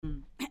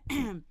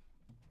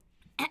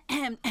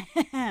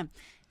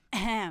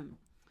Ahem.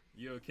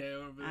 You okay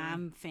over there?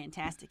 I'm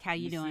fantastic. How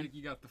you doing? Sick?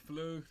 You got the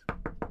flu?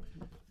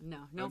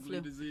 No Ugly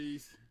flu.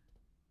 disease?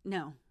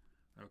 No,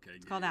 Okay,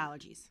 it's called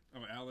allergies. Oh,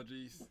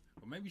 allergies?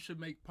 Well, maybe you should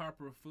make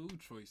proper food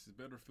choices,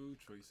 better food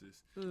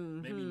choices.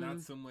 Mm-hmm. Maybe not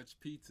so much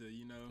pizza,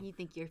 You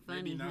think you're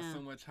funny, Maybe not huh?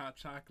 so much hot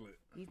chocolate.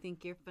 You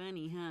think you're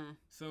funny, huh?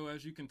 So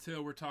as you can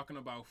tell, we're talking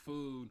about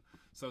food.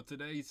 So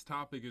today's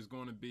topic is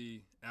going to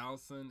be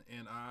Allison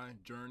and I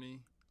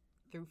journey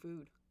Through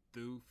food.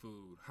 through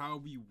food. How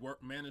we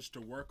managed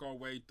to work our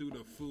way through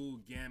the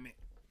food gamut.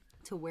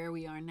 To where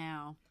we are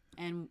now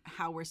and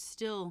how we're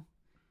still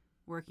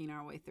working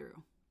our way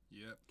through.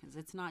 Yep. Because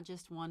it's not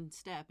just one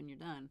step and you're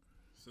done.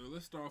 So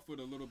let's start off with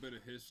a little bit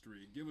of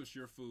history. Give us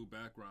your food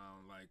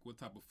background, like what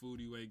type of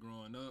food you ate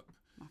growing up.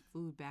 My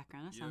food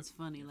background. That sounds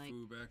funny. Your Like,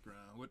 food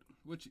background.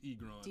 What you eat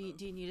growing up? do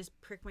you just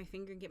prick my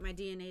finger and get my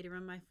DNA to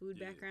run my food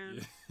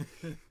background?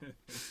 Yeah.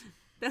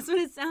 That's what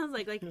it sounds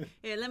like. Like,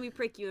 yeah, let me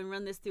prick you and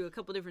run this through a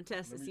couple different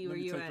tests to see where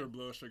you take at. your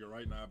blood sugar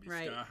right now. Be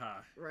Right. sky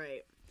high.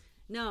 Right.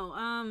 No,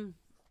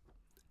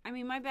 I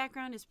mean, my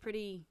background is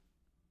pretty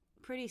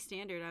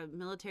standard. I'm a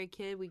military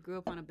kid. We grew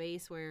up on a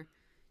base where,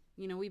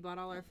 we bought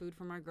all our food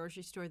from our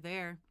grocery store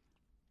there.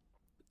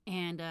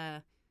 And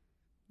I'd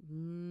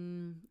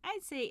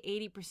say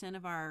 80%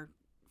 of our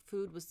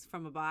food was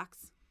from a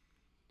box.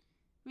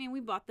 I mean,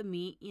 we bought the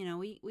meat,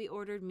 we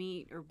ordered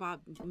meat or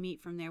bought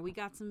meat from there. We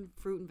got some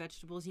fruit and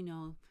vegetables,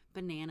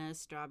 bananas,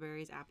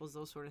 strawberries, apples,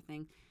 those sort of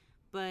thing.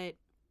 But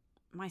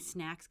my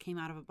snacks came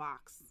out of a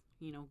box,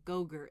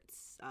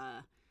 Go-Gurts.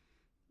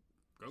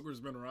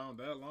 Go-Gurt's been around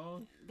that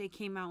long? They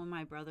came out when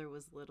my brother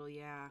was little,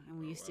 yeah. And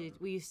we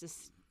used to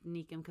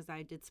sneak them because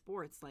I did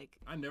sports, like.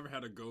 I never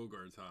had a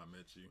Go-Gurt until I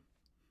met you.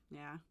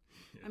 Yeah.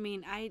 I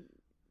mean,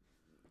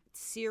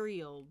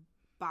 cereal,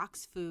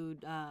 box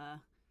food,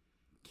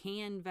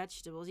 canned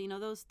vegetables,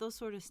 those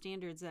sort of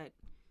standards that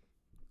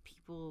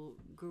people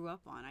grew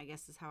up on, I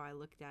guess is how I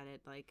looked at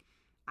it. Like,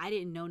 I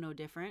didn't know no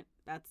different.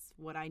 That's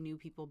what I knew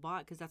people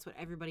bought because that's what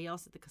everybody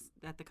else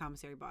at the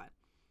commissary bought.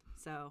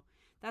 So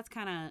that's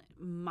kind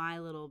of my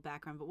little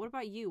background. But what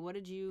about you? What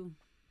did you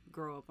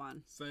grow up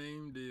on?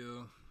 Same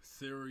deal.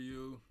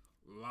 Cereal,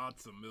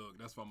 lots of milk.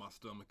 That's why my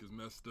stomach is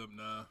messed up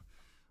now.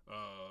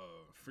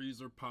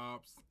 Freezer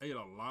pops. Ate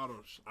a lot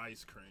of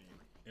ice cream.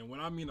 And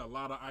when I mean a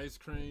lot of ice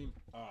cream,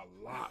 a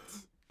lot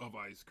of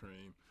ice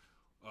cream.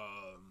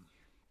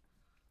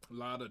 A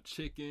lot of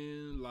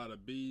chicken, a lot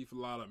of beef, a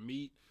lot of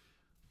meat.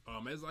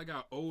 As I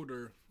got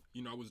older,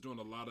 I was doing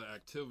a lot of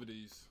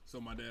activities. So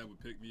my dad would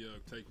pick me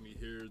up, take me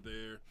here,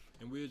 there,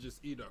 and we'd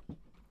just eat a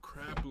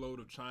crap load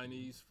of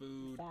Chinese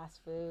food.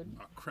 Fast food.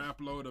 A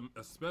crap load of,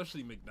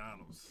 especially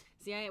McDonald's.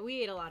 See,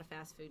 we ate a lot of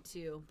fast food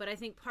too. But I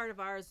think part of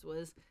ours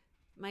was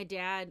my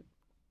dad,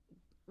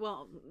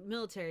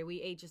 military,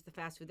 we ate just the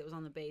fast food that was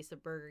on the base, the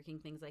Burger King,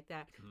 things like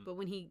that. Mm-hmm. But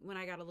when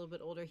I got a little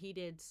bit older, he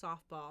did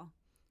softball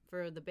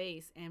for the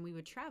base, and we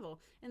would travel.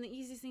 And the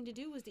easiest thing to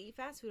do was to eat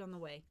fast food on the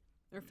way.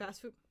 Or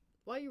fast food.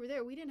 While you were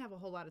there, we didn't have a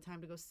whole lot of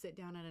time to go sit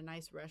down at a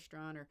nice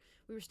restaurant, or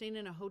we were staying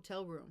in a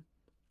hotel room.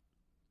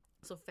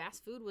 So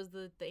fast food was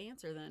the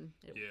answer then.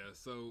 Yeah,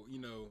 so,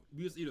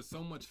 we just eating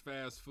so much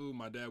fast food.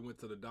 My dad went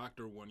to the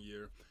doctor one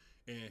year,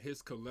 and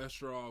his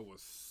cholesterol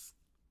was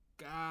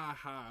sky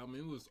high. I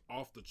mean, it was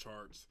off the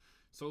charts.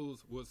 So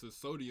was his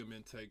sodium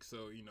intake.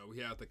 So, we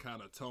had to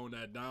kind of tone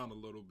that down a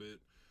little bit.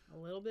 A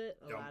little bit?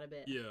 A lot of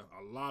bit. Yeah,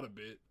 a lot of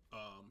bit.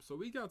 So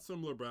we got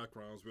similar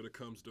backgrounds when it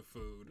comes to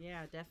food.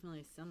 Yeah,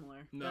 definitely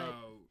similar.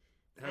 Now,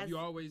 have you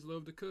always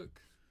loved to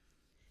cook?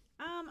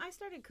 I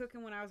started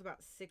cooking when I was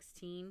about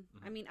 16.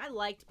 Mm-hmm. I mean, I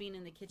liked being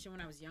in the kitchen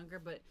when I was younger,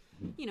 but,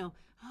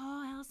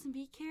 Allison,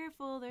 be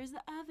careful. There's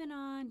the oven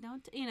on.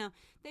 Don't,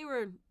 they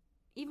were,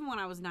 even when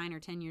I was 9 or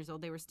 10 years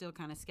old, they were still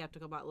kind of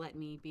skeptical about letting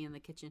me be in the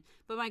kitchen.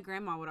 But my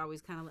grandma would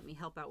always kind of let me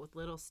help out with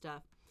little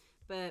stuff.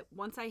 But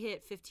once I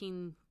hit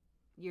 15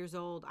 years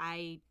old,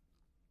 I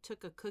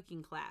took a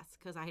cooking class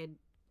because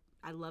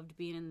I loved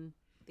being in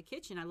the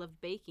kitchen. I loved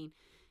baking.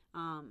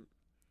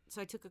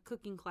 So I took a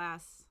cooking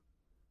class,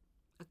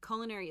 a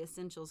culinary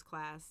essentials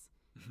class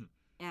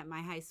at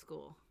my high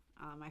school,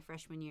 my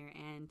freshman year.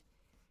 And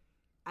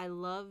I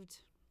loved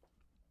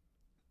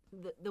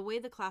the way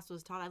the class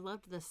was taught. I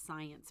loved the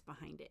science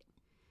behind it.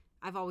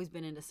 I've always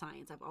been into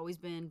science. I've always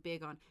been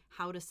big on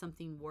how does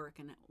something work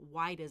and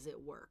why does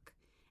it work.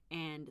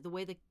 And the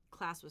way the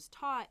class was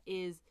taught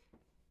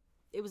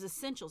it was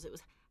essentials. It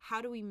was how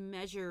do we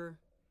measure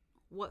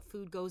what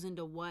food goes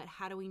into what?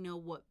 How do we know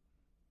what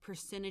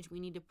percentage we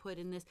need to put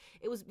in this?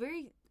 It was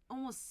very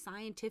almost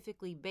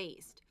scientifically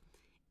based.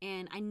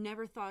 And I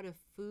never thought of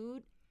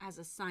food as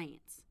a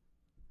science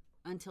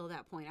until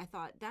that point. I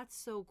thought, that's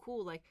so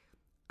cool. Like,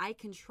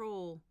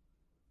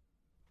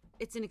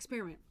 it's an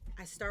experiment.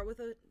 I start with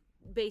a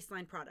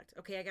baseline product.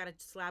 Okay, I got a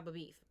slab of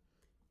beef.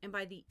 And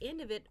by the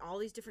end of it, all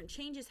these different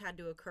changes had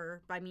to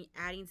occur by me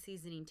adding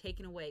seasoning,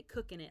 taking away,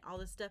 cooking it, all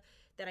this stuff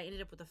that I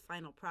ended up with a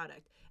final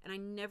product. And I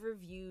never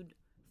viewed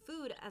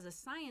food as a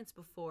science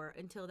before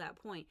until that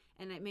point.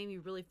 And it made me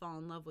really fall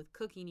in love with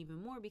cooking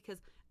even more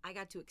because I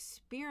got to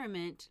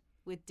experiment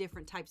with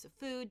different types of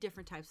food,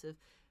 different types of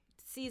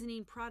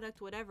seasoning,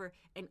 product, whatever,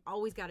 and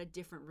always got a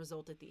different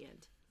result at the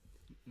end.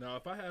 Now,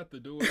 if I had to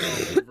do it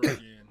all over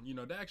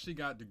again, they actually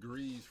got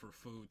degrees for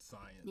food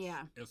science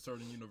at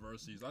certain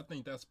universities. I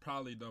think that's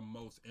probably the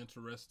most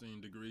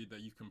interesting degree that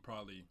you can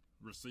probably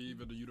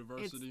receive at the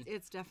university.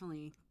 It's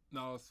definitely.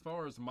 Now, as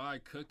far as my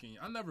cooking,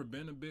 I've never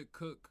been a big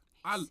cook.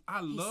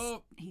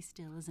 He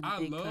still isn't a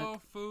big cook. I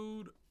love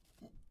food.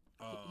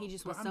 He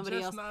just wants somebody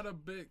else. I'm just not a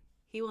big.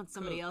 He wants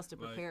somebody else to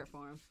prepare it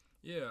for him.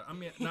 Yeah, I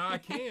mean, now I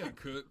can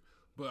cook.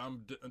 But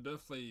I'm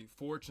definitely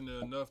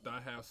fortunate enough that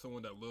I have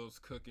someone that loves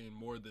cooking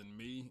more than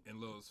me and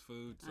loves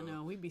food. So. I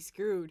know, we'd be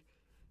screwed.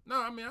 No,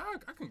 I mean,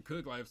 I can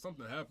cook. Like, if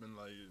something happened,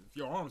 like, if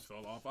your arms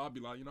fell off, I'd be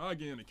like, I'd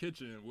get in the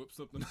kitchen and whip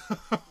something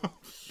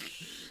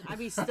I'd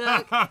be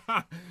stuck.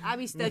 I'd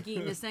be stuck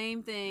eating the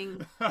same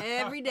thing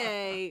every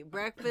day,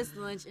 breakfast,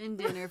 lunch, and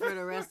dinner for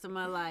the rest of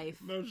my life.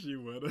 No, she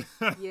wouldn't.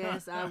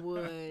 Yes, I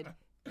would.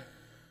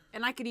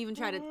 And I could even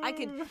try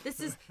to. This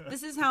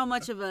is how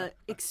much of a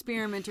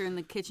experimenter in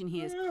the kitchen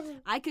he is.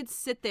 I could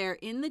sit there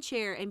in the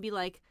chair and be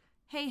like,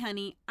 "Hey,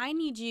 honey, I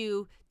need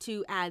you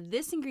to add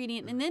this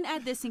ingredient and then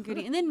add this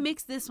ingredient and then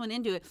mix this one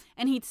into it,"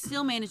 and he'd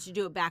still manage to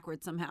do it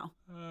backwards somehow.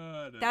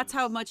 That's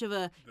how much of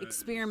a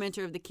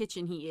experimenter of the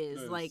kitchen he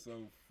is. That is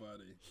so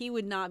funny. He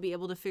would not be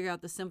able to figure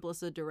out the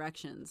simplest of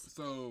directions.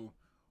 So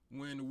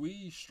when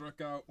we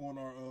struck out on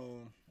our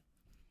own.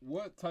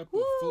 What type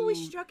of food? We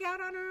struck out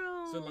on our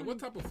own. So, like, what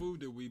type of food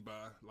did we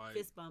buy? Like,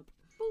 fist bump.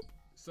 Boop.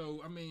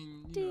 So, I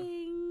mean,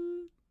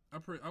 Ding. I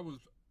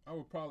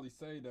would probably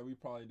say that we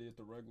probably did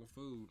the regular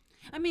food.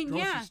 I mean,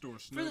 grocery store,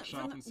 Schnucks,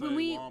 Shop and Save,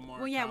 Walmart,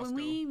 Costco. When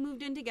we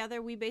moved in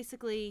together, we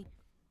basically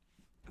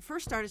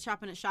first started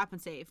shopping at Shop and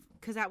Save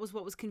because that was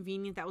what was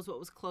convenient. That was what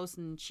was close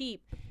and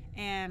cheap.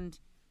 And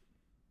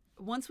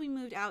once we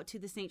moved out to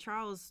the St.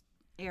 Charles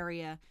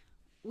area,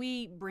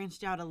 we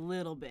branched out a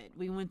little bit.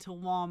 We went to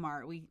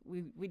Walmart. We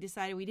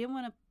decided we didn't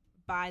want to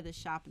buy the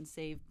Shop and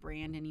Save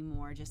brand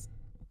anymore. Just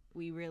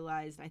we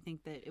realized, I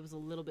think, that it was a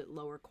little bit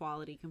lower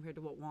quality compared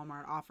to what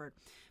Walmart offered.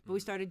 But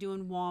we started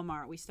doing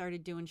Walmart. We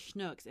started doing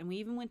Schnucks. And we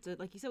even went to,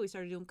 like you said, we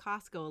started doing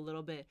Costco a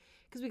little bit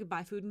because we could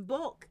buy food in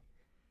bulk.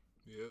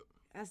 Yep.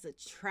 That's a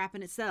trap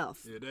in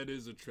itself. Yeah, that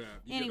is a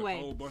trap. You anyway,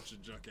 get a whole bunch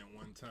of junk at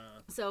one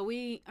time. So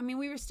we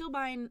were still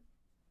buying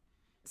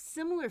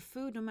similar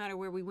food no matter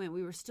where we went.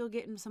 We were still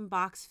getting some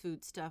box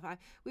food stuff.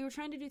 We were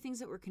trying to do things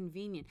that were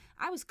convenient.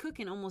 I was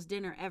cooking almost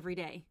dinner every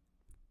day.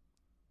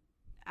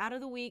 Out of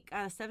the week,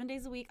 7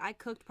 days a week, I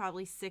cooked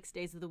probably 6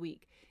 days of the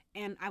week.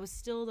 And I was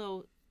still,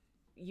 though,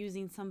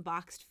 using some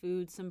boxed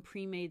food, some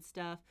pre-made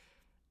stuff,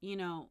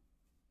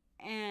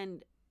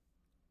 and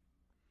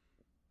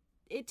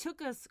it took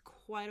us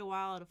quite a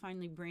while to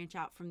finally branch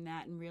out from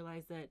that and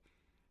realize that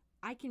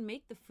I can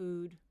make the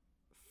food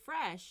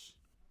fresh.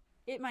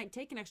 It might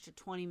take an extra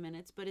 20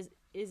 minutes, but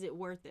is it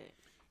worth it?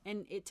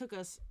 And it took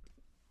us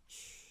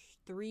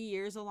 3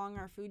 years along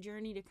our food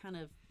journey to kind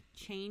of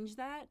change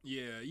that.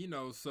 Yeah,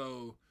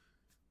 so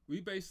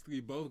we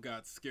basically both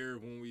got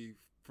scared when we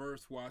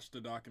first watched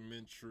the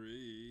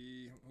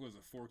documentary. What was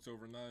it, Forks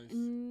Over Knives?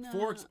 No.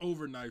 Forks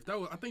Over Knives.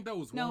 I think that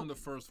was one of the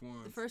first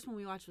ones. The first one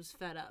we watched was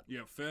Fed Up.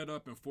 Yeah, Fed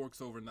Up and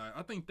Forks Over Knives.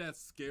 I think that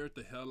scared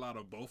the hell out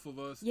of both of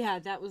us. Yeah,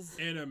 that was.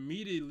 And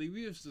immediately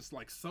we was just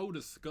like so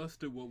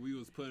disgusted what we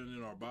was putting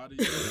in our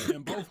bodies.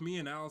 And both me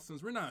and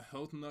Allison's, we're not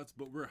health nuts,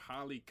 but we're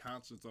highly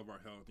conscious of our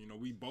health.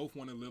 We both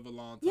want to live a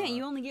long time. Yeah,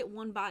 you only get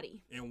one body.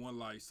 And one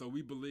life. So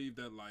we believe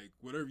that like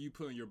whatever you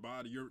put in your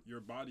body, your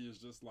body is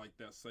just like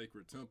that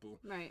sacred temple.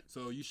 Right.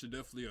 So you should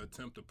definitely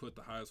attempt to put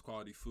the highest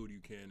quality food you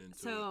can into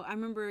So it. I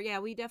remember,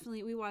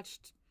 we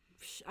watched,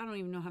 I don't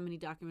even know how many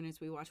documentaries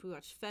we watched. We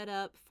watched Fed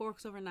Up,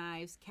 Forks Over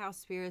Knives,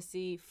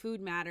 Cowspiracy,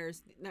 Food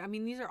Matters. I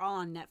mean, these are all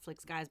on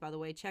Netflix, guys, by the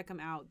way. Check them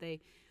out.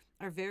 They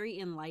are very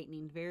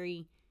enlightening,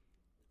 very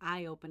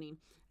eye-opening.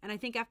 And I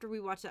think after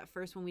we watched that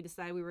first one, we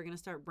decided we were going to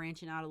start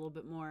branching out a little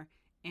bit more.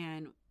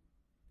 And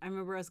I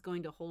remember us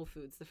going to Whole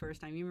Foods the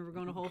first time. You remember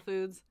going to Whole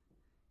Foods?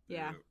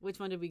 Yeah. Which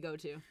one did we go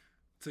to?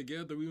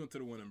 Together, we went to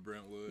the one in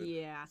Brentwood.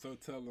 Yeah. So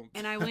tell them.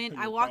 And I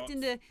walked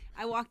into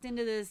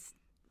this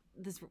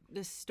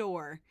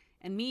store,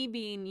 and me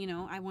being,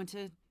 I went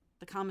to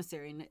the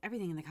commissary, and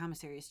everything in the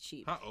commissary is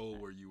cheap. How old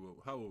were you?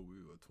 How old were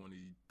you?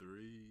 23?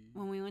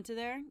 When we went to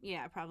there?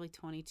 Yeah, probably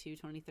 22,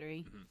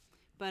 23. Mm-hmm.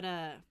 But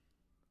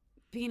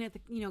being at the,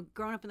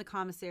 growing up in the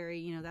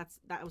commissary,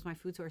 that was my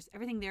food source.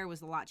 Everything there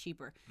was a lot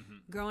cheaper.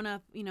 Mm-hmm. Growing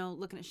up,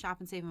 looking at Shop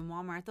and Save and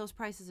Walmart, those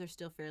prices are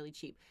still fairly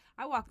cheap.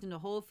 I walked into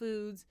Whole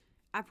Foods.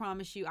 I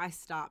promise you, I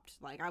stopped.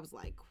 I was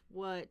like,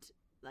 what?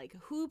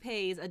 Who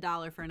pays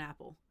 $1 for an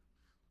apple?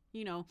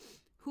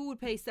 Who would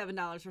pay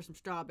 $7 for some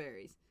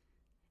strawberries?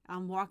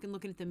 I'm walking,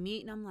 looking at the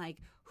meat, and I'm like,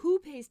 who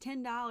pays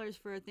 $10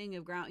 for a thing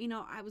of ground?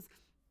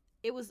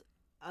 It was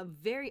a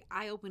very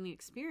eye-opening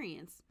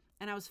experience.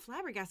 And I was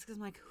flabbergasted because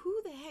I'm like, who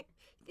the heck?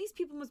 These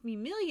people must be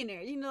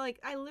millionaires.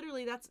 I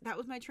literally, that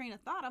was my train of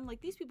thought. I'm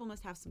like, these people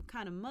must have some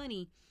kind of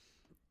money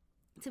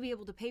to be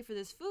able to pay for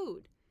this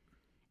food.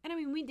 And I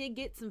mean, we did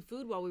get some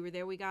food while we were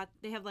there.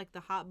 They have like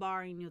the hot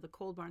bar and, the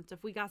cold bar and stuff.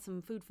 We got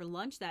some food for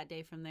lunch that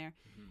day from there.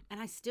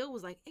 And I still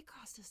was like,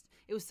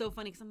 it was so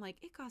funny because I'm like,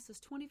 it cost us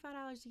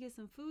 $25 to get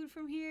some food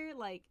from here.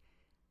 Like,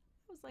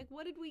 I was like,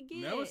 what did we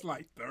get? That was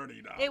like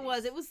 $30. It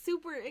was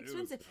super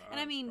expensive. And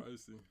I mean,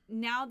 pricey.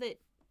 Now that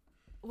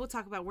we'll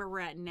talk about where we're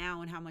at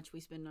now and how much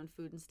we spend on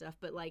food and stuff,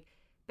 but like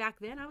back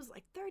then I was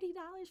like $30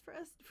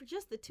 for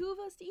just the two of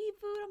us to eat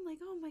food. I'm like,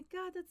 oh my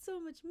God, that's so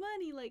much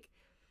money. Like,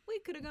 we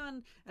could have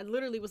gone, I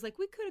literally was like,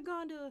 we could have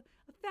gone to a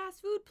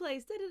fast food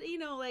place,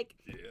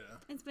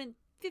 and spent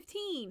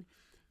 15.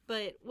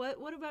 But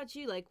what about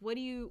you? Like,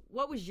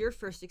 what was your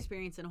first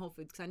experience in a Whole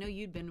Foods? Because I know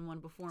you'd been in one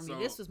before me.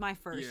 This was my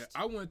first. Yeah,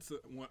 I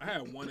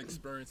had one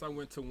experience. I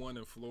went to one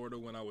in Florida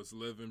when I was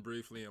living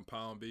briefly in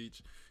Palm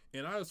Beach.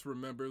 And I just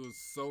remember it was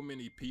so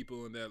many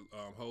people in that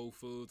Whole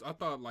Foods. I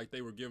thought like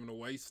they were giving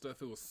away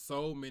stuff. It was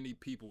so many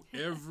people.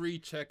 Every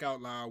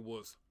checkout line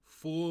was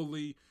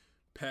fully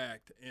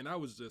packed. And I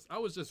was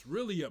just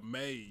really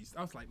amazed.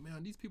 I was like,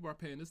 man, these people are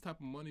paying this type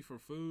of money for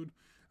food.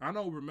 I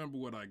don't remember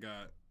what I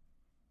got,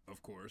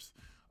 of course.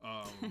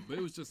 But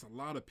it was just a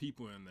lot of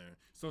people in there.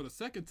 So the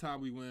second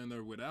time we went in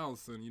there with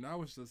Allison, I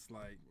was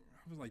like,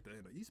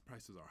 these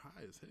prices are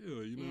high as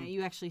hell, Yeah,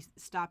 you actually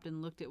stopped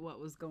and looked at what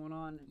was going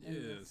on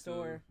in the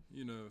store.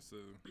 So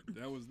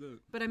that was the.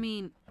 But I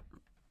mean,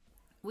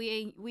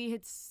 we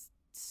had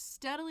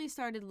steadily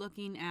started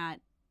looking at,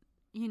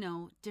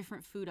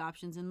 different food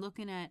options and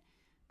looking at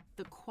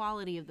the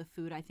quality of the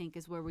food. I think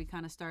is where we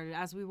kind of started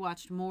as we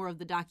watched more of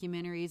the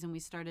documentaries and we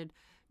started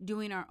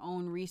doing our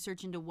own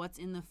research into what's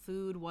in the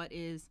food, what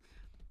is,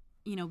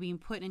 being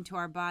put into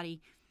our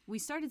body. We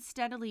started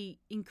steadily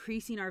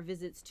increasing our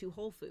visits to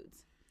Whole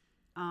Foods.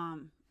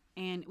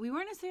 And we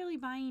weren't necessarily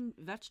buying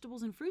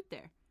vegetables and fruit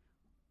there.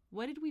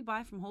 What did we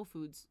buy from Whole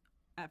Foods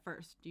at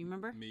first? Do you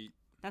remember? Meat.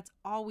 That's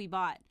all we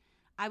bought.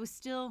 I was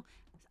still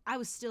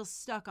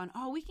stuck on,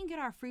 we can get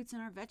our fruits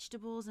and our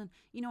vegetables and,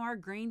 our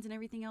grains and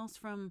everything else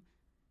from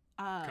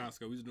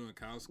Costco. We were doing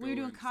Costco. We were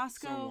doing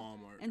Costco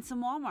and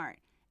some Walmart.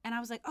 And I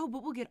was like,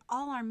 but we'll get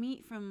all our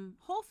meat from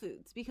Whole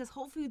Foods because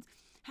Whole Foods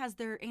has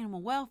their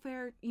animal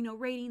welfare,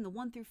 rating, the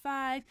 1 through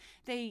 5.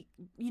 They,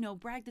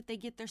 brag that they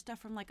get their stuff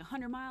from like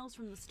 100 miles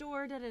from the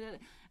store. Da, da, da.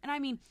 And I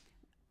mean,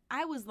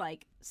 I was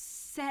like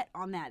set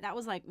on that. That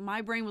was like,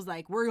 my brain was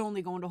like, we're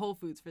only going to Whole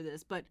Foods for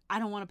this, but I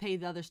don't want to pay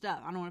the other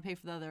stuff. I don't want to pay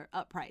for the other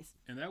up price.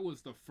 And that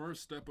was the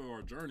first step of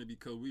our journey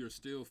because we are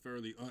still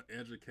fairly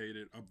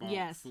uneducated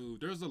about food.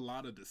 There's a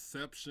lot of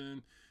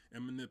deception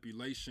and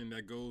manipulation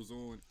that goes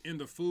on in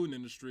the food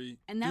industry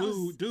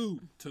due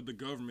to the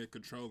government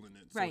controlling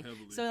it so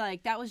heavily. So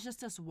like that was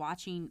just us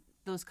watching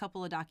those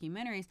couple of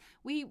documentaries.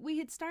 We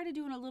had started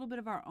doing a little bit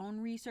of our own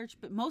research,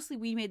 but mostly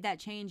we made that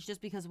change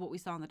just because of what we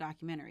saw in the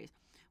documentaries.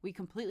 We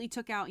completely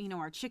took out,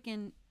 our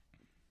chicken,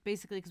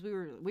 basically, because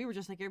we were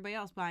just like everybody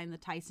else buying the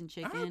Tyson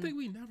chicken. I don't think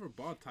we never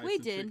bought Tyson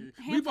chicken. We did.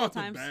 Chicken. We bought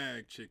the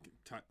bag chicken.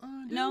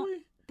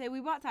 We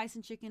bought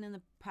Tyson chicken in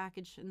the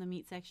package in the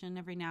meat section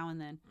every now and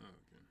then. Oh, okay.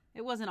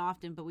 It wasn't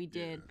often, but we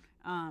did.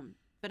 Yeah.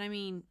 But I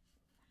mean,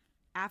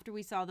 after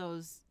we saw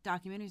those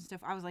documentaries and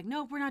stuff, I was like,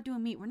 no, we're not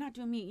doing meat. We're not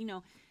doing meat,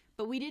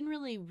 But we didn't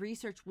really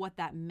research what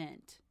that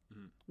meant.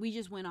 Mm-hmm. We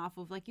just went off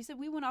of, like you said,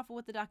 we went off of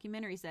what the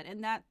documentary said.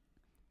 And that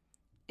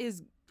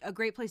is a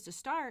great place to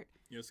start.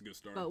 Yeah, it's a good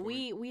start. But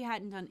we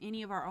hadn't done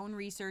any of our own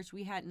research.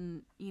 We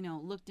hadn't,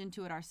 looked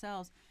into it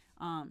ourselves.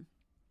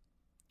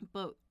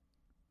 But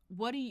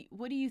what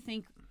do you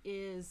think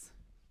is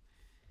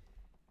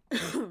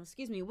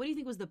excuse me, what do you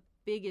think was the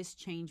biggest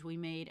change we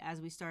made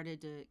as we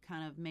started to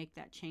kind of make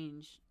that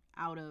change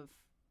out of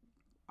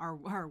our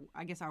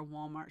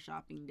Walmart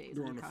shopping days?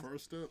 During the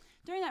first step?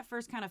 During that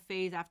first kind of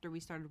phase after we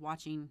started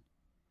watching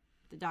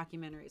the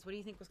documentaries. What do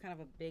you think was kind of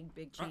a big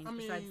change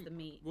besides the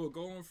meat? Well,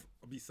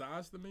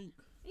 besides the meat?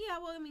 Yeah,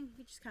 well,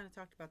 we just kind of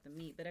talked about the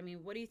meat, but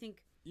what do you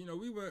think? We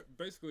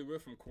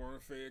went from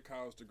corn-fed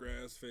cows to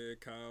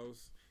grass-fed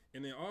cows.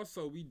 And then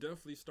also we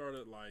definitely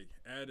started like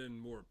adding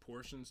more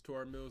portions to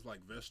our meals, like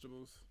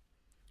vegetables.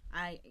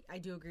 I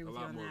do agree with you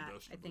on that.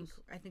 Vegetables.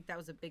 I think that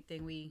was a big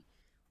thing. We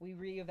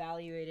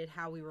reevaluated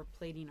how we were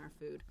plating our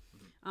food.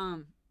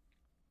 Mm-hmm.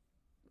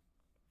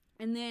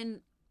 And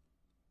then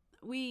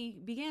we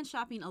began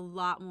shopping a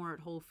lot more at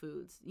Whole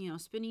Foods,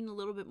 spending a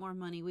little bit more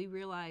money. We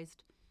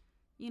realized,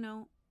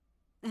 and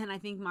I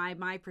think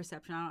my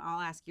perception,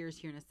 I'll ask yours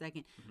here in a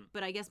second, mm-hmm.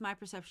 but I guess my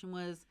perception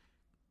was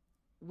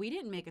we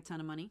didn't make a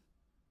ton of money.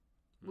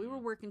 We were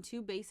working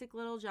 2 basic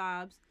little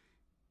jobs,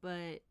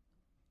 but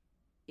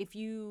if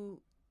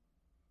you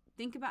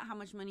think about how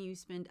much money you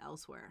spend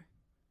elsewhere,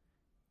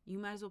 you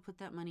might as well put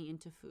that money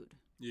into food.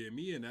 Yeah,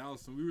 me and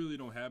Allison, we really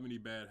don't have any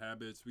bad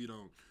habits. We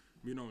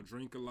don't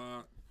drink a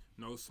lot,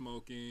 no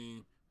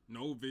smoking,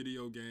 no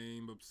video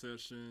game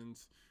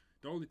obsessions.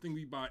 The only thing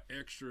we buy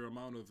extra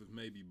amount of is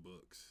maybe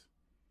books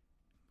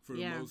for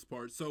the most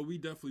part. So we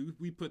definitely,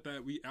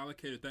 we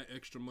allocated that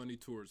extra money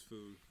towards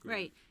food.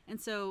 Right.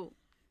 And so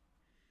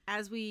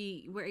as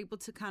we were able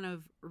to kind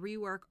of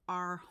rework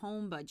our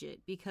home budget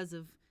because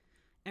of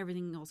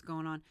everything else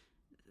going on,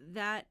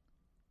 that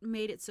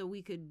made it so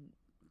we could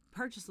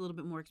purchase a little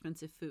bit more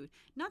expensive food.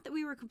 Not that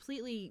we were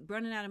completely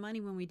running out of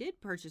money when we did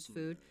purchase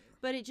food,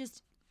 but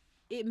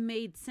it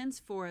made sense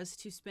for us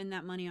to spend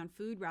that money on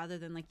food rather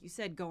than, like you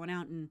said, going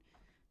out and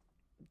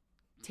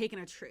taking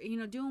a trip,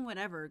 doing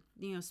whatever,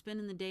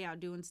 spending the day out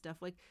doing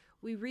stuff. Like,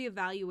 we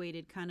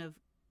reevaluated kind of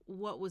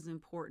what was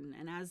important.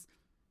 And as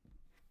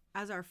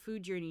our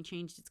food journey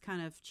changed, it's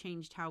kind of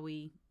changed how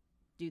we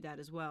do that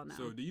as well now.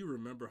 So do you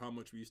remember how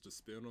much we used to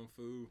spend on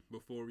food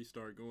before we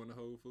started going to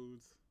Whole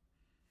Foods?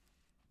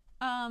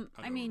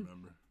 I mean,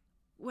 remember.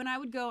 When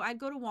I'd go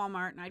to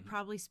Walmart, and I'd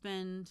probably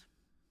spend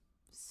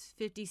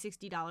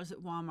 $50-$60 at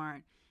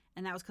Walmart,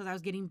 and that was because I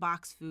was getting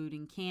box food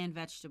and canned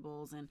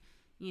vegetables and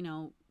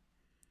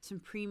some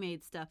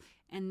pre-made stuff.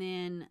 And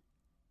then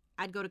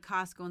I'd go to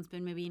Costco and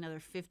spend maybe another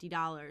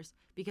 $50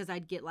 because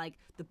I'd get like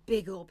the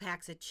big old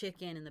packs of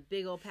chicken and the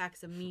big old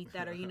packs of meat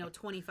that are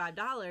 $25.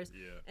 Yeah.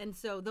 And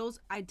so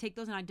I'd take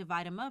those and I'd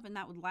divide them up, and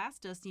that would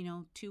last us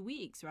 2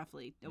 weeks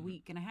roughly, a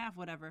week and a half,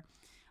 whatever.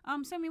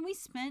 So I mean, we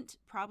spent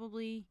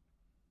probably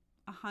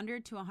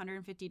 $100 to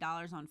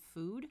 $150 on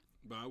food.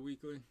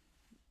 Bi-weekly?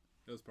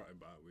 That was probably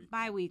bi-weekly.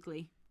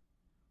 Bi-weekly.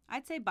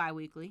 I'd say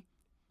bi-weekly.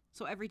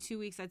 So every 2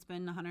 weeks, I'd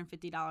spend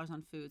 $150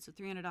 on food, so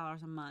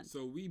 $300 a month.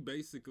 So we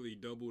basically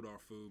doubled our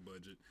food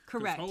budget.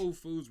 Correct. Whole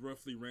Foods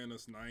roughly ran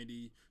us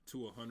 $90 to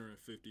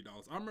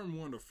 $150. I remember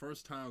one of the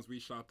first times we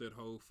shopped at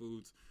Whole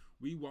Foods,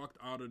 we walked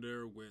out of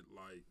there with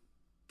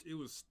it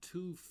was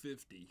 $250.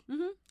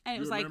 Mm-hmm.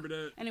 And you remember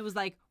that? And it was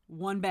like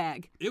one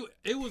bag.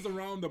 It was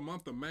around the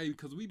month of May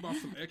because we bought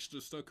some extra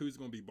stuff because we was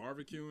going to be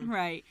barbecuing.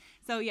 Right.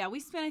 So yeah, we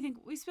spent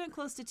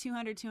close to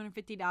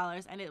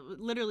 $250, and it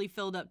literally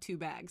filled up 2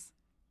 bags.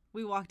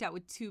 We walked out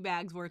with 2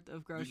 bags worth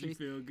of groceries. Did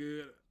you feel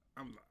good?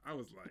 I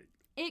was like...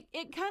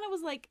 It kind of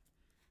was like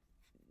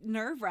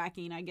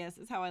nerve-wracking, I guess,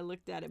 is how I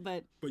looked at it.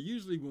 But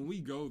usually when we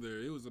go there,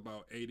 it was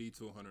about $80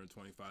 to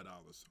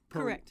 $125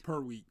 correct.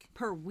 Per week.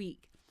 Per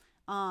week.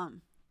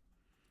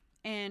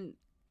 And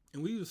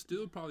we would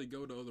still probably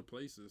go to other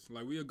places.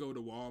 Like, we would go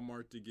to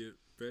Walmart to get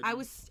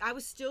veggies. I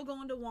was still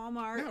going to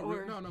Walmart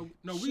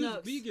No.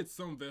 We get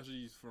some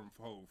veggies from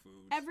Whole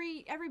Foods.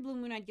 Every blue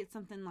moon I'd get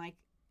something like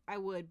I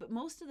would, but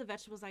most of the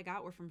vegetables I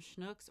got were from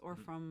Schnucks or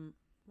from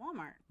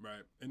Walmart.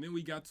 Right. And then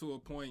we got to a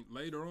point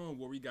later on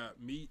where we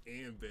got meat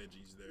and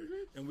veggies there.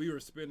 Mm-hmm. And we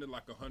were spending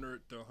like $100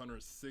 to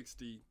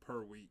 $160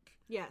 per week.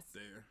 Yes.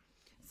 There.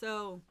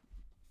 So,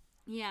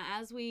 yeah,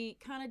 as we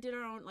kind of did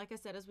our own, like I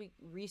said, as we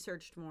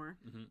researched more,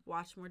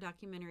 watched more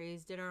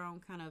documentaries, did our own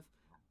kind of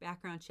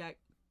background check.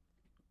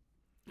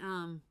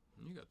 You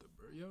got the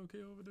bird. You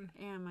okay over there?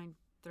 Yeah, my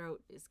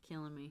throat is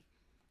killing me.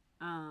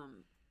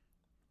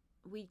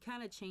 We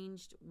kind of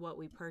changed what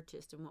we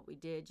purchased and what we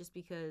did just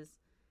because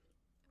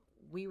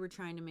we were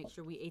trying to make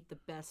sure we ate the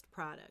best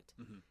product.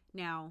 Mm-hmm.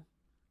 Now,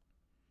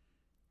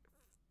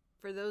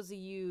 for those of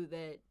you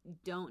that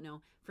don't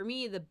know, for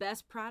me, the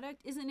best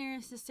product isn't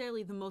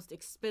necessarily the most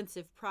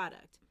expensive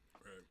product.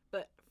 Right.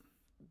 But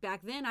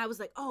back then, I was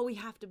like, oh, we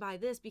have to buy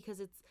this because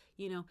it's,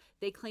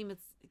 they claim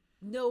it's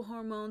no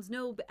hormones,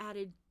 no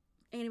added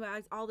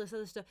antibiotics, all this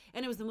other stuff.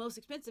 And it was the most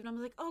expensive. And I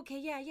was like, okay,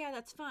 yeah,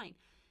 that's fine.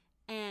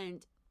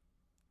 And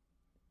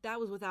that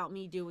was without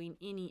me doing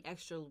any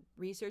extra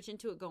research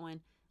into it,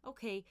 going,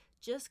 okay,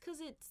 just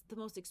because it's the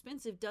most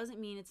expensive doesn't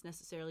mean it's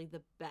necessarily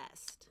the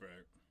best.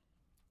 Right.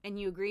 And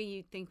you agree?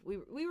 You think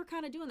we were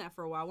kind of doing that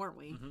for a while, weren't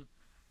we? Mm-hmm.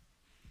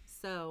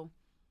 So,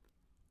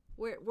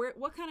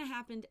 what kind of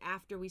happened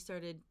after we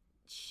started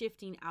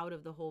shifting out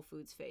of the Whole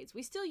Foods phase?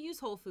 We still use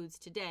Whole Foods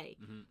today,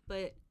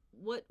 but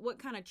what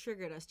kind of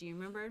triggered us? Do you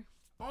remember?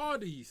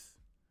 Aldi's.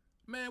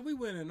 Man, we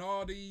went in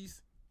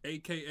Aldi's,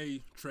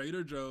 a.k.a.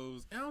 Trader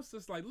Joe's, and I was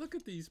just like, look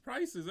at these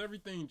prices.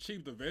 Everything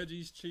cheap. The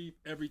veggies cheap.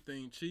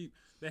 Everything cheap.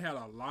 They had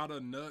a lot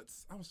of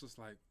nuts. I was just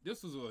like,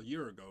 this was a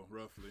year ago,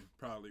 roughly.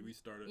 Probably we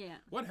started. Yeah.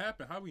 What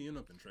happened? How we end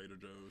up in Trader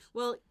Joe's?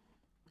 Well,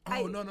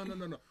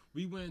 no.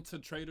 We went to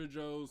Trader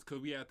Joe's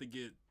because we had to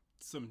get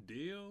some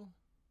deal.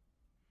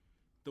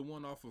 The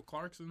one off of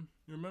Clarkson.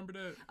 You remember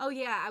that? Oh,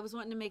 yeah. I was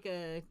wanting to make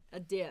a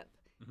dip.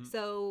 Mm-hmm.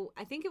 So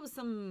I think it was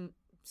some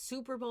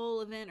Super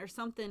Bowl event or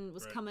something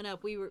was coming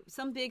up. We were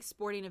some big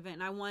sporting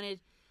event, and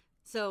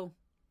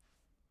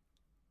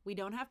we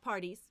don't have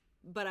parties,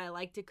 but I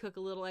like to cook a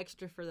little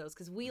extra for those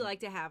because we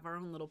like to have our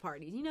own little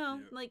parties,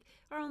 like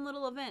our own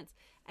little events.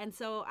 And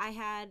so I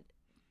had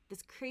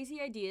this crazy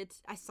idea.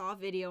 I saw a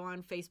video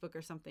on Facebook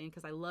or something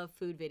because I love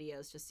food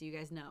videos, just so you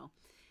guys know.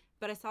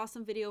 But I saw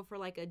some video for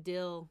like a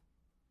dill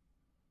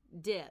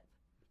dip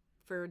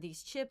for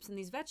these chips and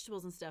these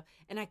vegetables and stuff,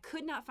 and I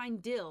could not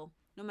find dill.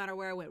 No matter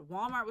where I went,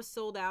 Walmart was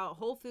sold out.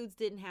 Whole Foods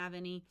didn't have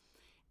any.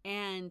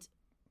 And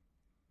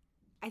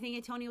I think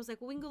Antonio was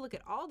like, well, we can go look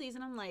at Aldi's.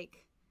 And I'm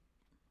like,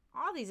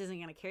 Aldi's isn't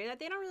going to carry that.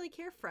 They don't really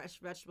care fresh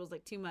vegetables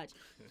like too much.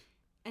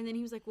 And then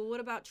he was like, well, what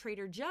about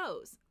Trader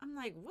Joe's? I'm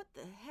like, what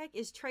the heck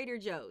is Trader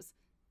Joe's?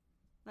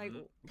 Like,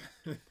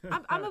 I'm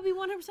going to be 100%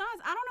 honest.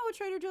 I don't know what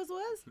Trader Joe's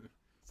was.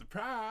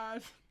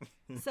 Surprise.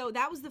 So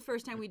that was the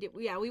first time we did.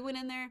 Yeah, we went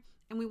in there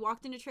and we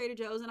walked into Trader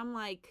Joe's and I'm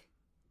like,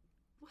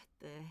 what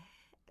the heck?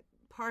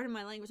 pardon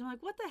my language. I'm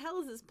like, what the hell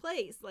is this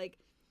place? Like,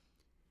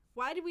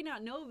 why did we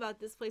not know about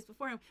this place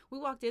beforehand? We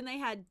walked in, they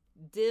had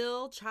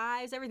dill,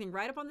 chives, everything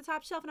right up on the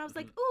top shelf, and I was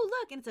like, "Ooh,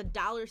 look!" And it's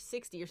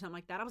 $1.60 or something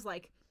like that. I was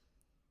like,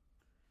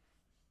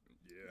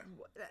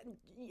 Yeah.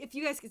 if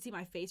you guys could see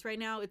my face right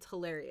now, it's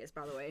hilarious,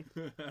 by the way.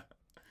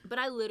 But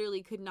I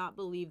literally could not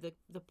believe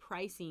the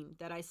pricing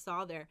that I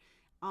saw there.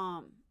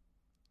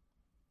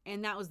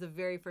 And that was the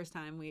very first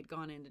time we had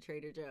gone into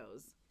Trader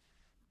Joe's.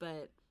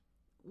 But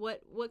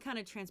what kind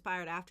of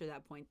transpired after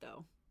that point,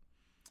 though?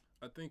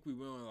 I think we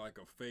went on like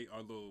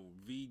our little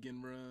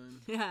vegan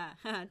run. Yeah,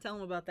 tell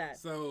them about that.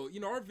 So,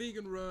 our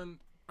vegan run,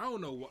 I don't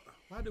know,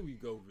 why did we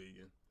go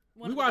vegan?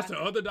 We watched the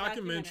other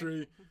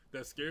documentary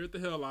that scared the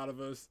hell out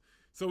of us.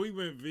 So we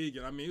went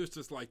vegan. I mean, it was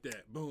just like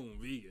that. Boom,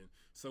 vegan.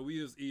 So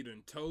we was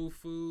eating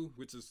tofu,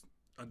 which is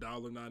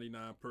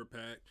 $1.99 per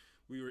pack.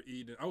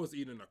 I was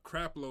eating a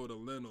crap load of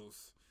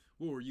lentils.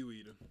 What were you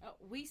eating? Oh,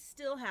 we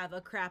still have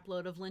a crap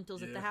load of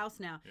lentils at the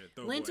house now.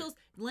 Yeah,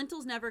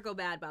 lentils never go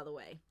bad, by the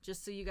way.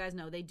 Just so you guys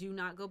know, they do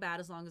not go bad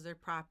as long as they're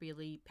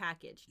properly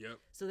packaged. Yep.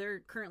 So they're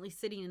currently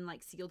sitting in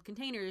like sealed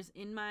containers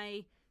on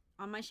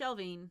my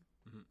shelving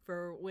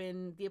for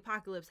when the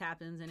apocalypse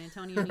happens and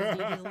Antonio needs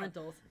to eat his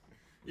lentils.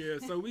 Yeah,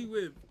 so we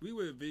went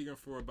vegan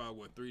for about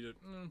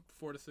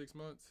 4 to 6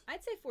 months.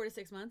 I'd say 4 to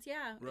 6 months.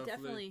 Yeah, roughly.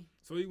 Definitely.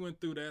 So we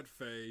went through that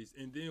phase,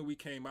 and then we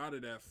came out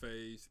of that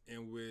phase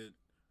and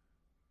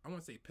I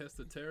want to say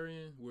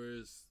pescatarian, where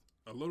it's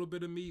a little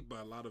bit of meat but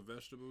a lot of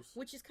vegetables.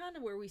 Which is kind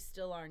of where we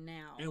still are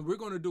now. And we're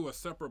going to do a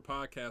separate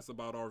podcast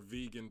about our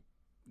vegan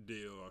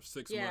deal, our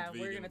 6 month vegan.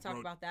 Yeah, we're going to talk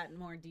about that in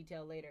more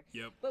detail later.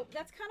 Yep. But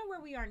that's kind of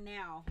where we are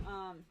now.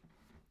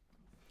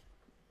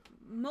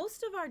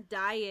 Most of our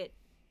diet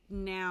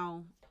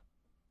now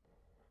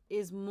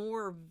is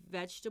more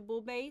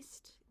vegetable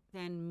based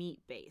than meat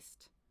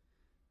based.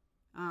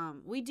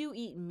 We do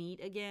eat meat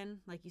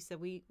again, like you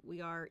said. We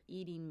are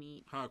eating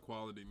meat, high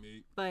quality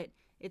meat, but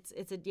it's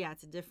a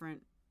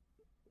different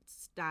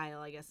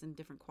style, I guess, and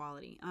different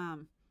quality.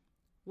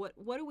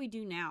 What do we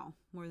do now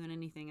more than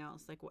anything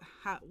else? Like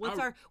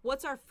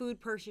what's our food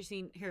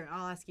purchasing? Here,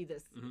 I'll ask you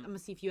this. I'm gonna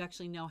see if you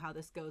actually know how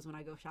this goes when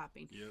I go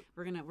shopping. Yep.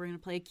 We're gonna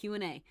play a Q&A.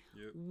 Yep.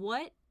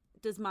 What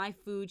does my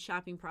food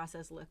shopping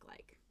process look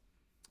like?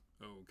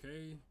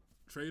 Okay,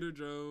 Trader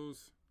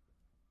Joe's,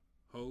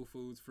 Whole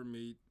Foods for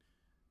meat,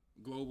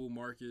 Global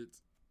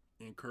Markets,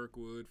 and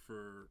Kirkwood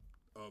for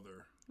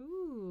other.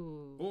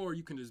 Ooh. Or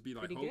you can just be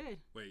like, good.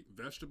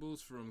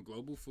 Vegetables from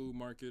Global Food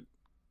Market,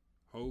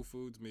 Whole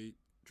Foods meat,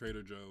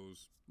 Trader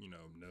Joe's,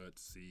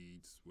 nuts,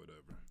 seeds,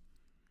 whatever.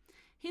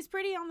 He's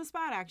pretty on the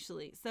spot,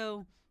 actually.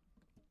 So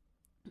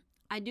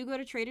I do go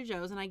to Trader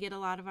Joe's, and I get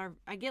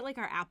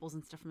our apples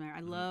and stuff from there.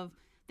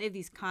 They have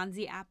these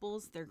Kanzi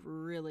apples. They're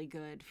really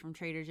good from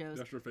Trader Joe's.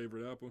 That's your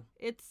favorite apple?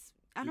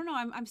 I don't know.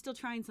 I'm still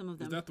trying some of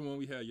them. Is that the one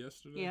we had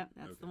yesterday? Yeah,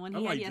 that's the one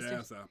he had yesterday. I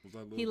like Jazz apples.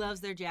 He loves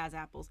their Jazz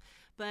apples.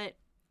 But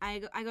I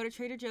go to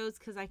Trader Joe's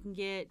because I can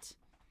get,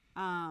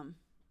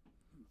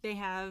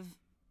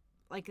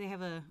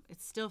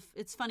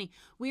 it's funny.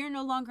 We are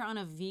no longer on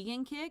a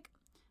vegan kick,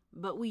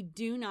 but we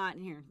do not,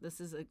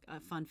 this is a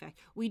fun fact.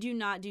 We do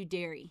not do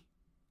dairy.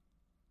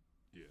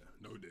 Yeah,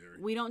 no dairy.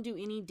 We don't do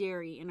any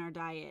dairy in our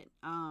diet.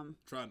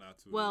 Try not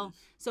to. Well,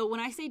 so when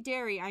I say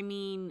dairy, I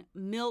mean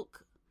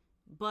milk,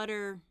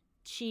 butter,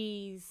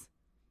 cheese.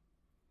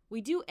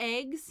 We do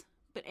eggs,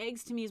 but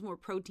eggs to me is more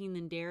protein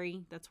than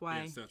dairy. That's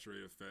why. Yeah,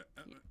 saturated fat.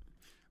 Yeah.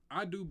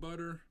 I do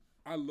butter.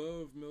 I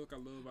love milk. I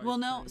love ice Well,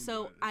 no, cream,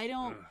 so I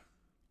don't.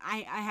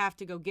 I have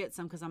to go get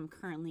some because I'm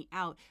currently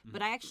out. Mm-hmm.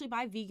 But I actually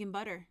buy vegan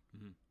butter.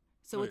 Mm-hmm.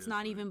 So it's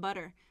not even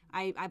butter.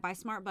 I buy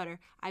Smart Butter.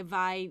 I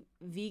buy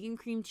vegan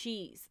cream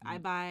cheese. Mm-hmm. I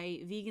buy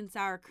vegan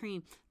sour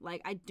cream.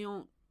 Like,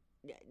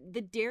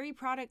 the dairy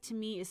product to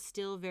me is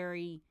still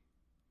very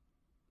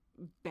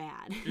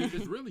bad.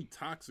 It's really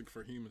toxic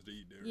for humans to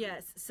eat dairy.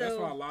 Yes. So that's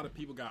why a lot of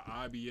people got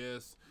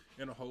IBS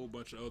and a whole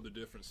bunch of other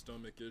different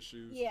stomach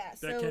issues. Yeah.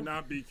 That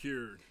cannot be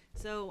cured.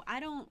 So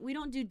we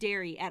don't do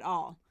dairy at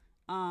all.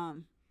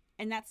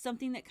 And that's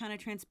something that kind of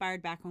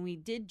transpired back when we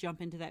did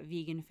jump into that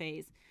vegan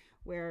phase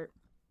where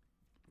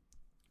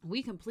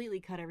we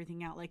completely cut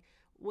everything out. Like,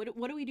 what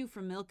do we do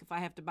for milk if I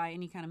have to buy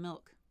any kind of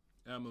milk?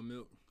 Almond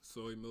milk,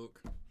 soy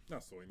milk.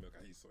 Not soy milk.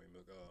 I eat soy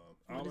milk.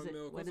 Almond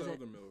milk. What's the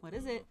other milk? What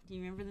is it? Do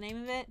you remember the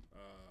name of it?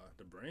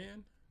 The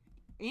brand?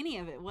 Any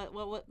of it.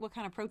 What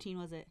kind of protein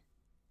was it?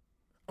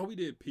 Oh, we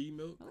did pea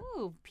milk.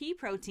 Oh, pea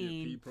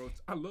protein. Yeah, pea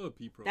protein. I love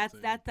pea protein.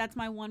 That's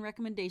my one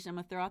recommendation. I'm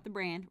gonna throw out the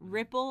brand.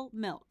 Ripple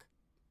Milk.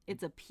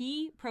 It's a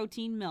pea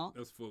protein milk.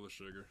 That's full of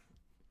sugar.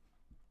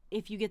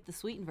 If you get the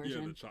sweetened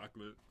version. Yeah, the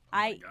chocolate.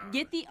 I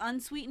get the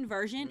unsweetened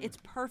version. Yeah. It's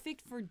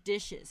perfect for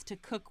dishes to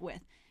cook with.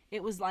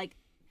 It was like,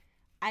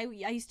 I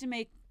used to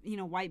make,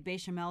 white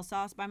bechamel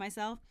sauce by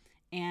myself,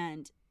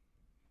 and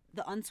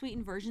the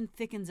unsweetened version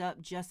thickens up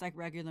just like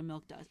regular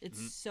milk does.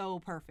 It's so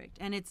perfect.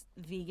 And it's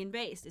vegan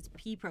based. It's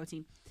pea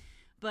protein.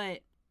 But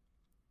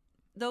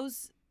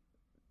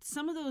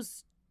some of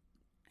those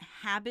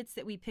habits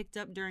that we picked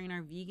up during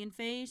our vegan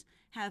phase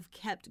have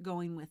kept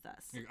going with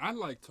us. I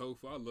like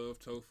tofu. I love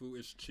tofu.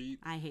 It's cheap.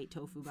 I hate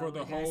tofu, by For the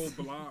the way, whole guys.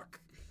 block,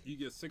 you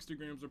get 60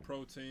 grams of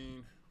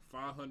protein,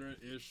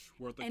 500-ish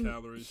worth of And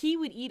calories. he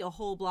would eat a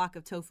whole block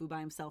of tofu by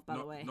himself, by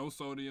no, the way. no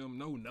sodium,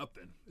 no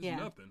nothing. It's Yeah.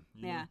 nothing.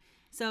 you Yeah. know?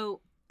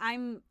 So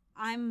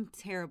I'm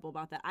terrible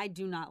about that. I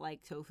do not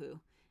like tofu.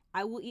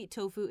 I will eat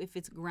tofu if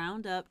it's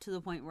ground up to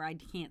the point where I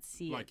can't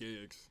see Like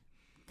it. eggs.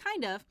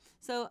 Kind of.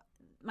 So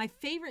my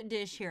favorite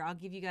dish here, I'll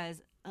give you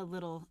guys a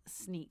little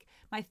sneak.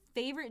 My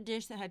favorite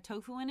dish that had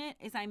tofu in it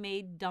is I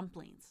made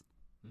dumplings.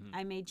 Mm-hmm.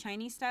 I made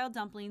Chinese style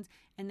dumplings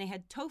and they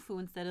had tofu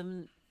inside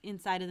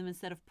of them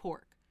instead of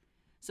pork.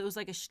 So it was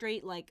like a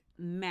straight like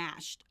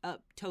mashed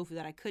up tofu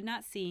that I could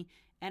not see,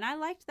 and I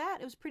liked that.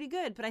 It was pretty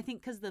good, but I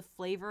think cuz the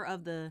flavor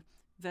of the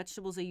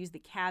vegetables they used, the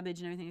cabbage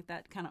and everything like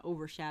that, kind of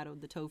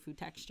overshadowed the tofu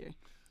texture.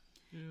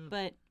 Yeah.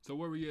 But So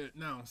where we at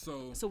now?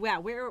 So yeah,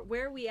 where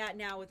are we at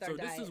now with our so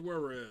diet? this is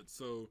where we're at.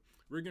 So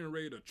we're getting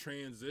ready to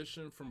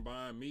transition from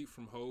buying meat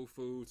from Whole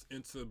Foods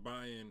into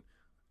buying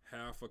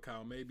half a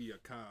cow, maybe a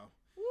cow.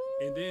 Woo,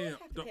 And then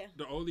okay.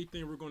 the only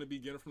thing we're going to be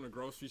getting from the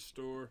grocery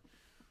store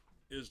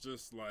is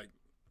just like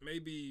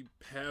maybe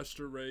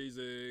pasture raised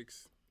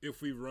eggs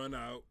if we run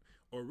out,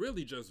 or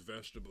really just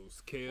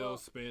vegetables, kale, Well-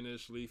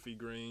 spinach, leafy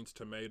greens,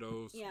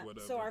 tomatoes, Yeah,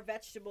 whatever. so our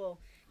vegetable,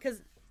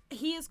 because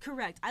he is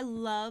correct. I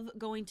love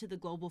going to the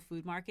Global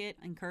Food Market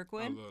in I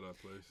Kirkwood love that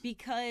place.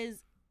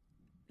 because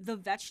the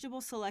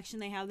vegetable selection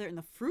they have there and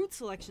the fruit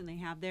selection they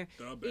have there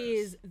The best.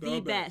 is the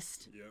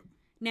best. Yep.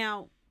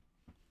 Now,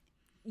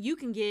 you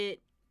can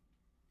get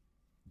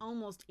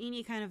almost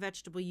any kind of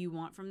vegetable you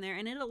want from there,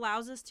 and it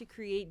allows us to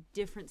create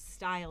different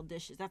style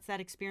dishes. That's that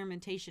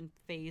experimentation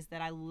phase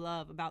that I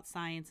love about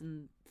science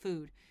and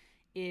food,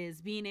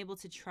 is being able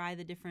to try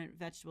the different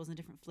vegetables and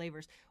different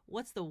flavors.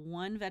 What's the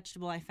one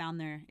vegetable I found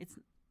there? It's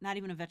not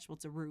even a vegetable,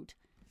 it's a root.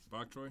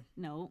 Bok choy,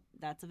 No,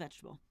 that's a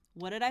vegetable.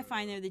 What did I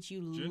find there that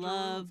you ginger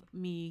love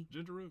me?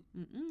 ginger root.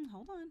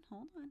 Hold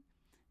on.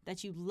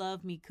 That you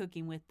love me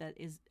cooking with that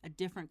is a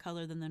different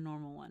color than the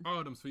normal one.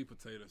 Oh, them sweet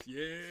potatoes.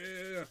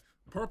 Yeah.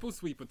 Purple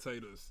sweet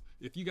potatoes.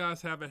 If you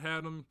guys haven't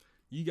had them,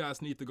 you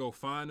guys need to go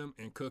find them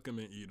and cook them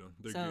and eat them.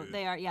 They're So good.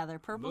 they're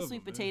purple Love sweet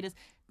 'em, man. potatoes.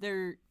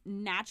 They're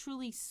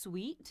naturally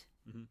sweet,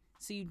 Mhm.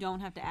 so you don't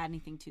have to add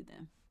anything to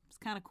them. It's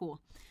kind of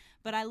cool.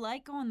 But I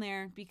like going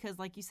there because,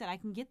 like you said, I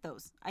can get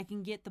those. I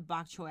can get the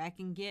bok choy. I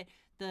can get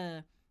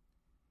the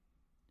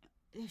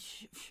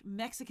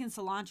Mexican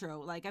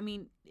cilantro. Like, I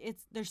mean,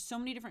 there's so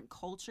many different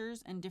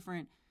cultures and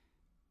different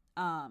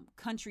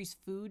countries'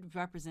 food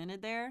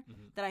represented there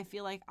that I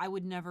feel like I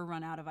would never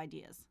run out of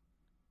ideas.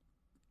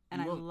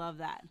 And I You won't. love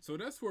that. So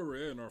that's where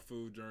we're at in our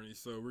food journey.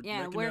 So we're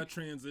Yeah, making that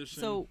transition.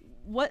 So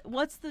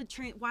what's the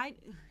why?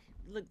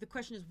 Look, the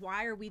question is,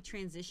 why are we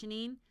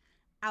transitioning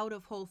out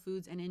of Whole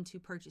Foods and into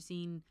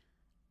purchasing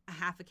a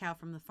half a cow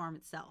from the farm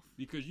itself?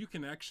 Because you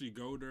can actually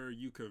go there,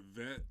 you could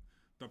vet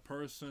the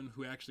person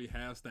who actually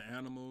has the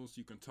animals.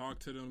 You can talk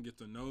to them, get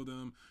to know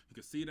them. You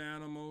can see the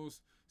animals,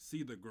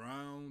 see the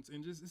grounds,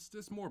 and it's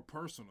just more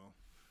personal,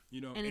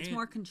 you know. And it's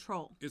more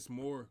control. It's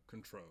more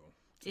control.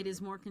 It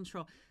is more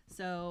control.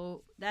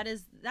 So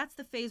that's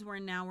the phase we're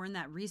in now. We're in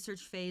that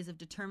research phase of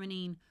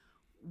determining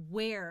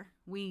where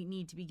we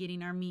need to be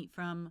getting our meat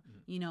from,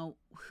 you know,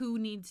 who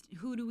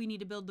do we need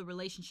to build the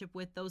relationship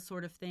with, those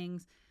sort of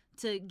things,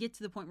 to get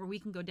to the point where we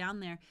can go down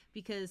there.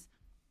 Because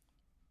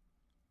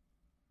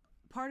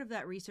part of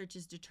that research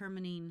is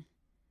determining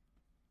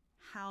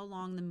how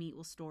long the meat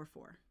will store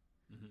for.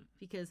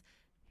 Because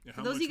And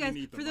for how those of much you we guys,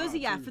 need to for those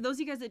buy, of too. for those of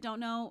you guys that don't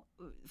know,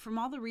 from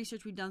all the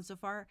research we've done so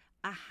far,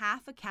 a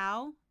half a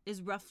cow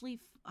is roughly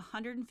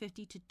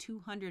 150 to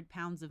 200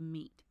 pounds of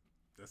meat.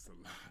 That's a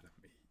lot of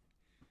meat.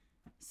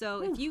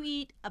 So if you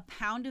eat a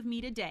pound of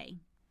meat a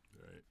day,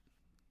 Right.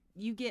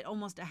 you get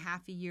almost a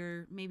half a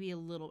year, maybe a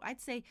little. I'd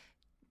say,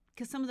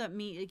 because some of that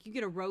meat, like you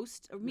get a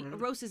roast. A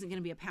roast isn't going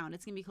to be a pound.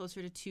 It's going to be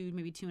closer to 2,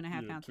 maybe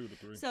 2.5 pounds. 2 to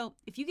 3. So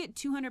if you get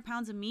 200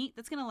 pounds of meat,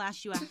 that's going to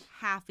last you a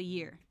half a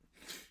year.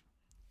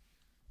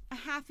 A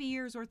half a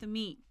year's worth of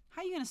meat.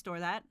 How are you going to store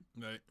that?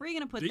 Right. Where are you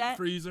going to put Deep that?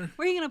 freezer.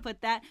 Where are you going to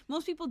put that?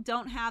 Most people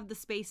don't have the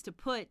space to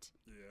put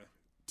Yeah.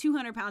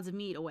 200 pounds of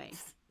meat away.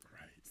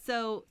 Right.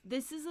 So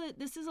this is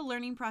a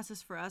learning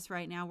process for us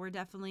right now. We're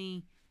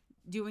definitely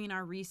doing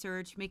our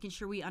research, making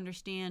sure we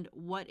understand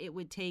what it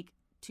would take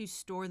to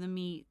store the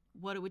meat,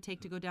 what it would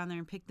take to go down there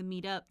and pick the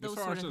meat up, those As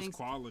far sort as of just things.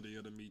 quality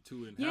of the meat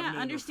too, and Yeah, having it in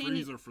the understanding-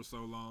 freezer for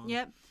so long.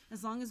 Yep.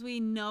 As long as we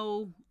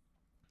know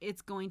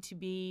it's going to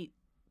be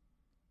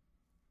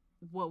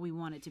what we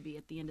want it to be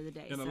at the end of the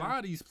day. And So a lot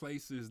of these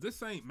places,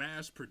 this ain't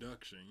mass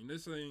production.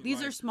 This ain't. these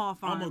like, are small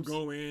farms. I'm gonna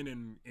go in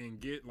and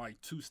get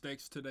like 2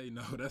 steaks today.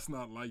 No, that's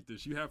not like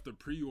this. You have to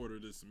pre-order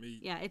this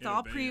meat. Yeah, it's in all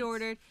advance.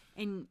 pre-ordered,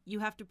 and you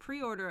have to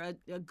pre-order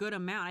a good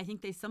amount. I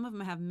think some of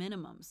them have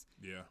minimums.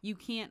 Yeah, You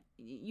can't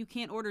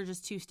order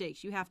just 2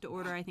 steaks. You have to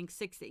order, I think,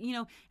 6. You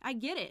know, I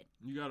get it.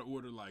 you gotta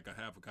order like a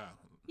half a cow.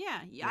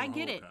 Yeah, Or I a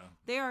get whole it. cow.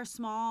 They are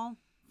small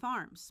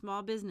farms,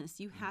 small business.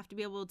 You Mm-hmm. have to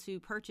be able to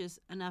purchase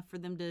enough for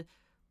them to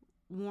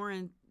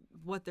warrant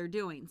what they're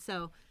doing.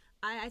 So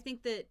I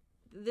think that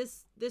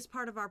this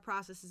part of our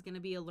process is going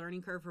to be a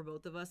learning curve for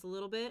both of us a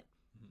little bit,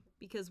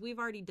 because we've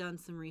already done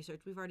some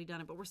research. We've already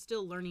done it, but we're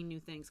still learning new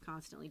things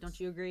constantly. Don't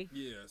you agree?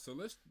 Yeah. So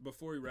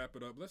before we wrap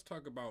it up, let's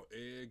talk about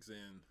eggs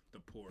and the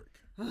pork.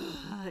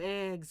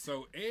 Eggs.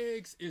 So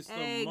eggs is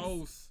the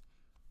most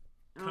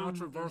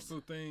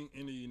controversial thing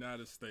in the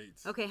United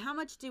States. Okay, how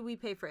much do we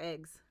pay for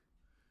eggs?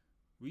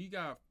 We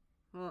got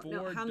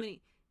how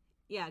many?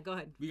 Yeah, go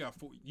ahead. We got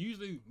 4.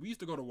 Usually, we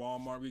used to go to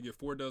Walmart. We get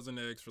 4 dozen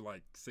eggs for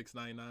like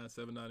 $6.99,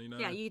 $7.99.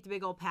 Yeah, you get the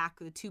big old pack,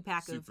 the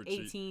 2-pack of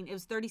 18. Cheap. It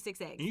was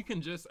 36 eggs. And you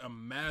can just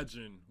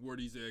imagine where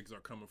these eggs are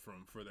coming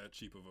from for that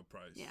cheap of a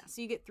price. Yeah,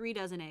 so you get 3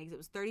 dozen eggs. It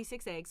was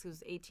 36 eggs. It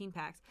was 18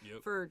 packs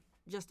for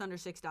just under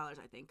 $6, I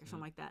think, or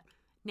something like that.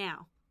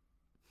 Now,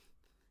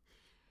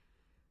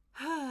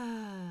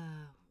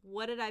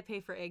 what did I pay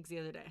for eggs the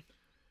other day?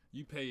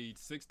 You paid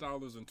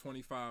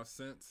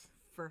 $6.25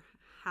 for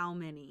how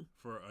many?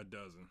 For a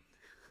dozen.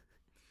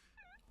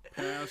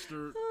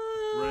 Pasture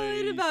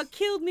raised. It about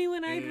killed me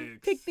when I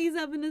picked these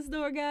up in the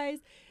store, guys.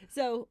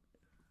 So,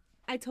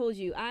 I told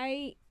you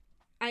I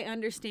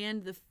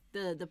understand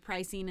the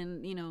pricing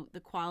and the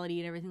quality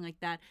and everything like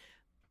that,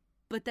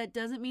 but that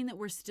doesn't mean that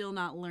we're still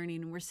not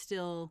learning and we're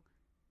still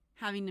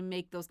having to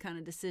make those kind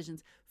of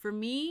decisions. For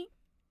me,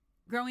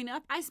 growing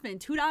up, I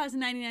spent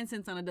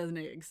 $2.99 on a dozen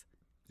eggs.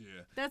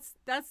 Yeah, that's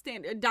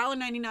standard.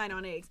 $1.99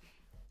 on eggs.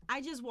 I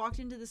just walked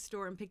into the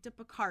store and picked up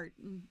a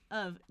carton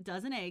of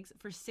dozen eggs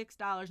for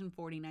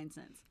 $6.49.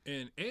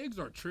 And eggs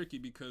are tricky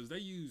because they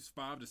use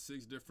 5 to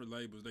 6 different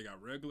labels. They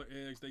got regular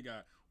eggs, they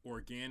got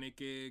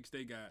organic eggs,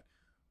 they got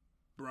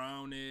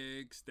brown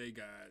eggs, they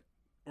got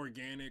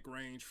organic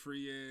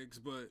range-free eggs.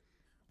 But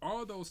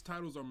all those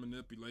titles are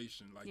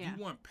manipulation. Like, you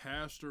want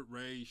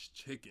pasture-raised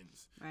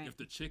chickens. Right. If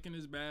the chicken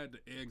is bad, the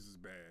eggs is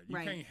bad. You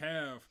right. can't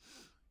have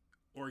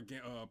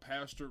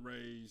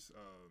pasture-raised.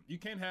 You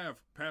can't have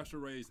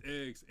pasture-raised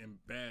eggs and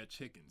bad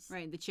chickens.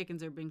 Right, the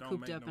chickens are being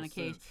cooped up in a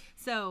cage.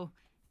 So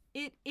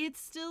it's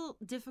still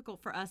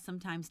difficult for us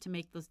sometimes to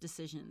make those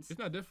decisions. It's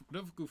not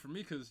difficult for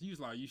me because you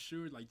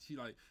sure? Like, she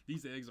like,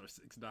 these eggs are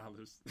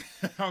 $6.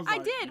 I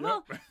did. Yep.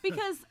 Well,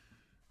 because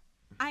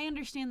I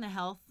understand the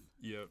health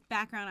yep.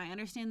 background. I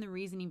understand the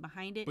reasoning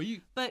behind it.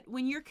 But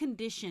when you're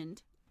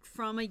conditioned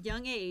from a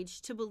young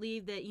age to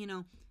believe that,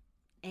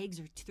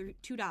 eggs are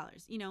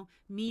 $2,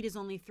 meat is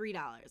only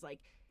 $3. Like,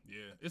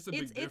 yeah, it's a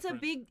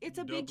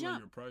big jump.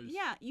 Your price.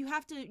 Yeah, you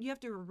have to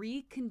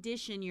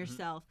recondition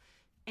yourself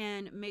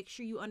and make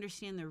sure you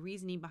understand the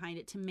reasoning behind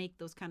it to make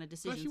those kind of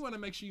decisions. Plus, you want to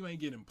make sure you ain't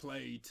getting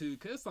played too,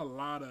 because it's a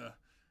lot of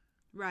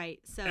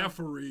so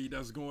effery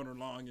that's going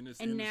along in this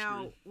industry. And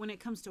now, when it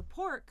comes to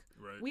pork,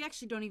 right. we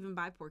actually don't even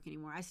buy pork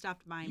anymore. I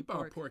stopped buying pork.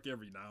 You buy pork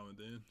every now and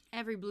then.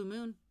 Every blue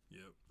moon.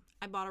 Yep.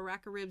 I bought a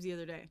rack of ribs the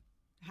other day,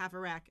 half a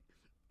rack,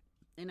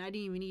 and I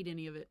didn't even eat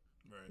any of it.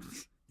 Right.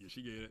 Yeah,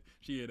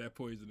 she had that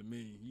poison to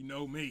me. You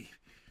know me.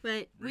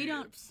 But we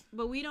don't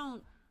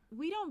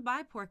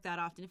buy pork that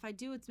often. If I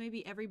do, it's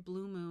maybe every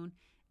blue moon.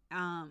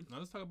 Now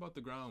let's talk about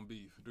the ground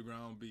beef.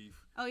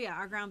 Oh yeah,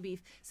 our ground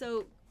beef.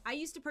 So I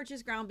used to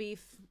purchase ground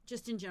beef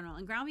just in general,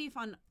 and ground beef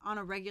on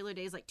a regular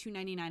day is like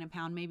 $2.99 a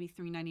pound, maybe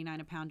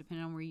 $3.99 a pound,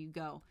 depending on where you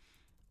go.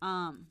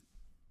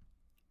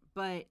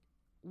 But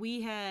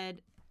we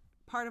had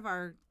part of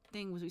our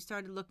thing was we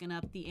started looking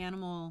up the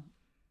animal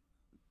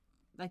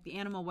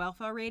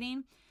welfare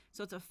rating.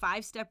 So it's a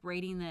 5-step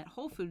rating that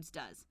Whole Foods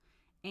does.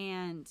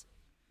 And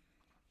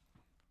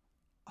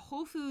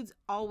Whole Foods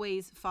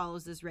always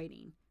follows this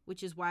rating,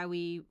 which is why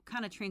we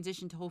kind of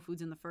transitioned to Whole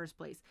Foods in the first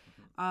place.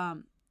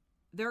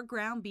 Their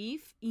ground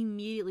beef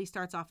immediately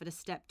starts off at a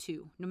step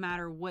 2, no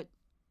matter what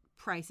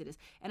price it is.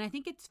 And I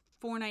think it's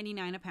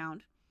 $4.99 a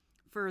pound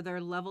for their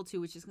level 2,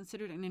 which is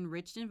considered an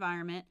enriched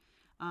environment.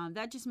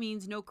 That just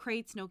means no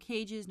crates, no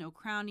cages, no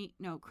crowding,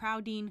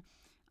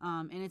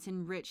 and it's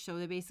enriched. So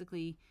they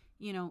basically,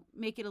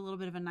 make it a little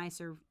bit of a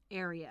nicer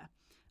area.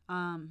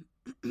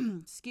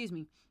 Excuse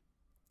me.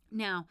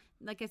 Now,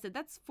 like I said,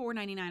 that's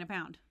 $4.99 a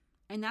pound.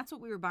 And that's what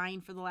we were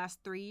buying for the last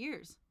 3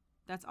 years.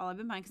 That's all I've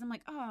been buying because I'm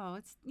like, oh,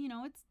 it's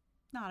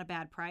not a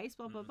bad price,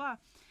 blah, blah, blah.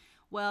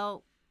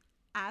 Well,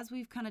 as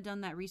we've kind of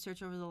done that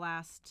research over the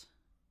last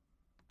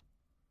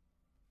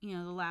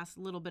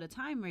little bit of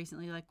time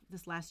recently, like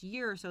this last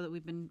year or so that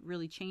we've been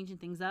really changing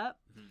things up,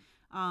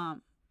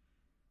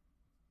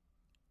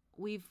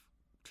 we've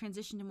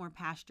transitioned to more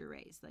pasture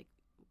raised, like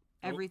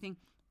everything.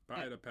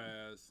 Buy it a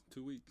pass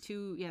 2 weeks.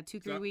 3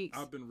 weeks.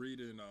 I've been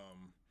reading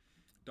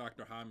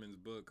Dr. Hyman's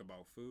book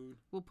about food.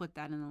 We'll put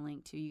that in the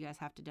link too. You guys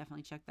have to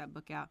definitely check that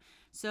book out.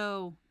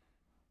 So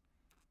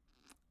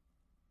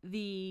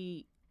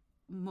the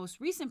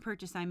most recent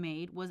purchase I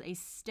made was a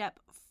step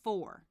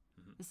 4.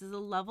 This is a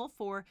level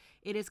 4.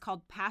 It is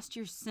called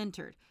pasture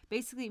centered.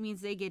 Basically, it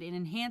means they get an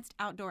enhanced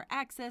outdoor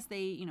access.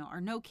 They,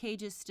 are no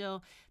cages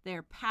still.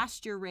 They're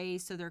pasture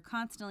raised, so they're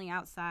constantly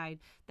outside.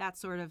 That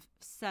sort of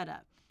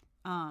setup.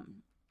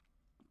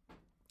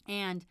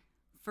 And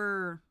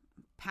for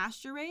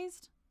pasture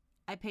raised,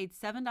 I paid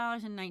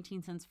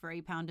 $7.19 for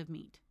a pound of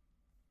meat.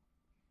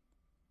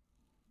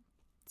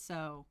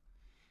 So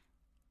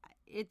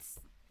it's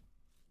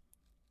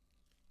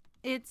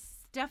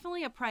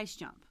definitely a price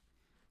jump.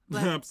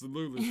 But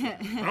Absolutely.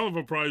 Hell of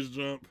a price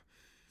jump.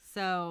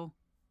 So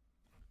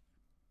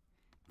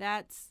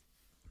that's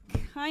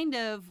kind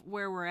of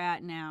where we're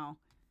at now.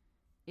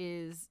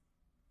 Is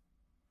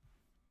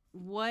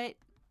what's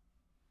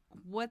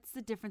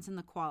the difference in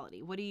the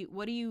quality?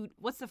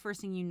 What's the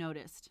first thing you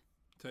noticed?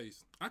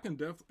 Taste. I can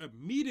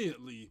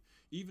immediately,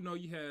 even though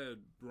you had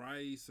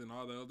rice and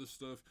all the other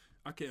stuff,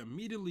 I can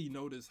immediately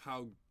notice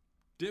how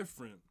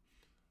different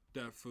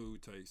that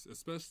food tastes,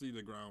 especially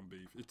the ground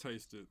beef. It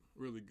tasted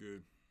really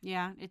good.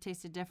 Yeah, it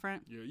tasted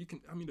different. Yeah,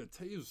 the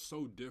taste is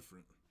so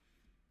different.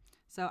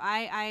 So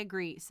I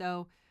agree.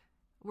 So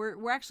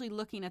we're actually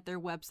looking at their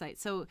website.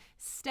 So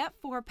step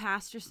 4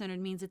 pasture centered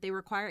means that they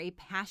require a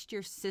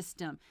pasture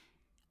system.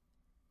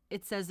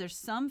 It says there's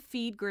some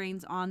feed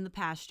grains on the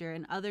pasture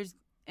and others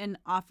and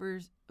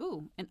offers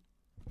and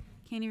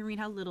can't even read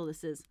how little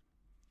this is.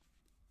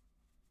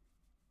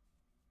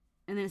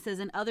 And then it says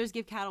and others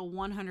give cattle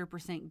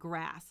 100%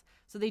 grass.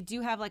 So they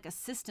do have like a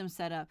system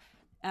set up.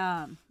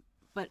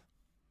 But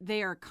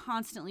they are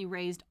constantly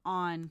raised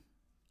on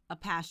a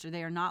pasture.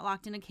 They are not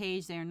locked in a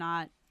cage. They are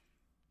not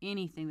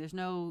anything. There's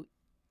no,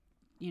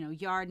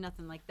 yard,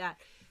 nothing like that.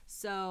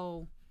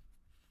 So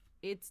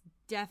it's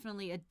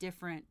definitely a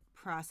different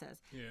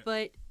process. Yeah.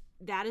 But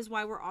that is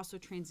why we're also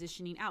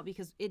transitioning out,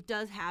 because it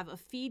does have a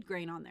feed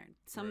grain on there.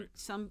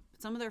 Some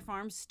of their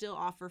farms still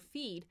offer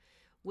feed,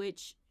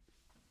 which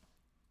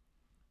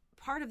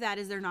part of that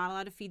is they're not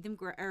allowed to feed them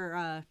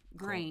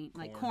grain,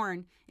 like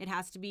corn. It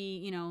has to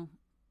be,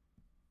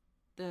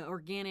 the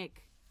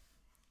organic,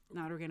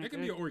 not organic. It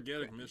can be an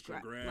organic mixture,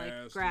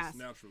 grass,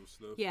 natural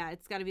stuff. Yeah,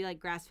 it's got to be like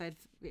grass-fed.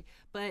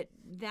 But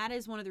that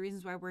is one of the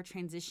reasons why we're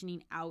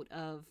transitioning out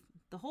of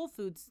the Whole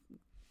Foods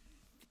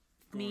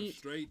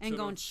meat and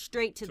going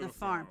straight to the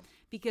farm,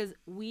 because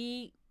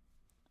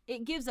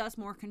it gives us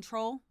more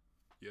control.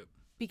 Yep.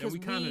 Because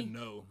and we kind of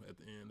know at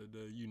the end of the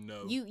day,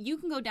 you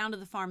can go down to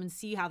the farm and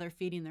see how they're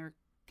feeding their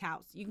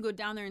cows. You can go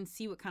down there and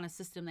see what kind of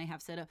system they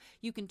have set up.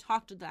 You can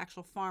talk to the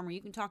actual farmer.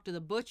 You can talk to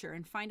the butcher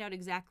and find out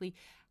exactly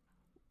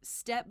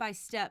step by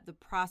step the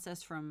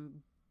process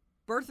from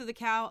birth of the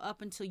cow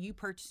up until you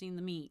purchasing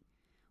the meat,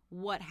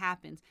 what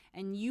happens,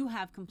 and you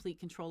have complete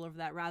control over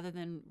that rather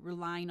than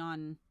relying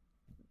on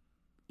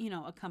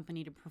a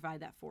company to provide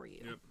that for you.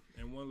 Yep.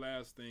 And one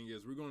last thing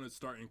is we're going to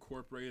start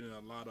incorporating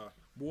a lot of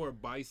more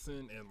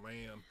bison and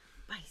lamb.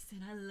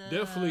 Bison, I love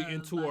definitely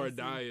into bison. Our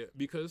diet,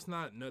 because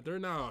they're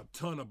not a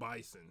ton of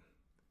bison,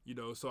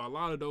 so a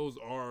lot of those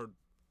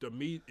the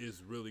meat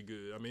is really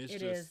good. I mean,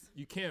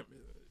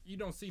 you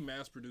don't see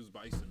mass-produced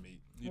bison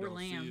meat. You don't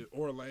see it,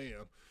 or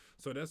lamb.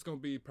 So that's going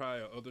to be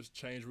probably another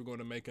change we're going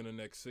to make in the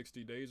next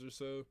 60 days or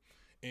so.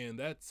 And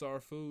that's our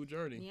food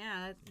journey.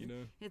 Yeah.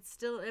 It's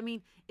still,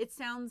 it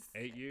sounds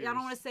 8 years. I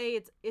don't want to say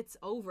it's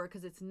over,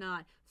 because it's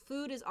not.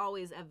 Food is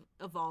always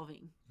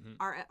evolving.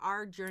 Mm-hmm.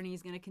 Our journey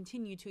is going to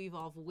continue to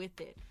evolve with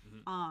it.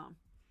 Mm-hmm.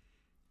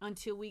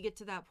 Until we get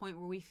to that point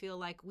where we feel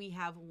like we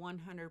have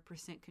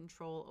 100%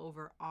 control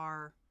over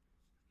our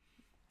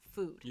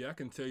food. Yeah, I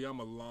can tell you I'm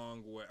a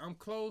long way. I'm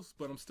close,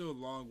 but I'm still a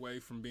long way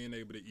from being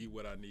able to eat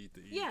what I need to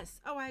eat. Yes.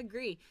 Oh, I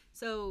agree.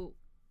 So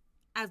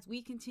as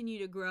we continue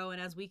to grow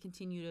and as we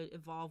continue to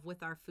evolve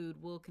with our food,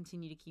 we'll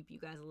continue to keep you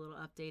guys a little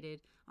updated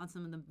on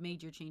some of the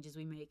major changes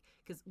we make.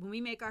 Because when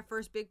we make our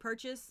first big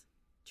purchase,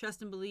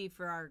 trust and believe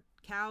for our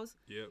cows,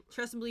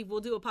 trust and believe we'll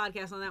do a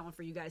podcast on that one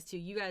for you guys too.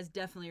 You guys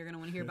definitely are going to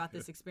want to hear about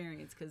this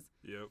experience, because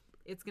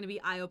it's going to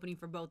be eye-opening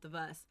for both of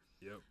us.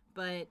 Yep.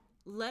 But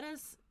let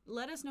us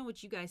know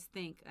what you guys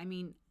think.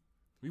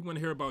 We want to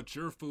hear about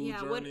your food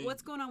journey. Yeah,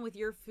 what's going on with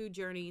your food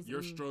journeys?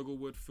 Your struggle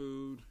with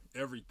food,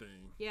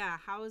 everything. Yeah,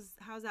 how's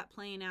that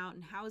playing out,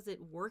 and how is it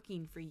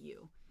working for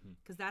you?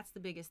 Because that's the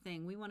biggest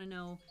thing. We want to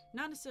know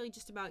not necessarily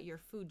just about your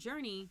food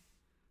journey,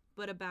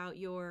 but about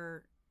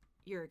your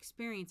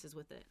experiences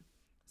with it.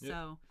 Yep.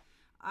 So,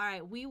 all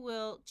right, we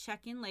will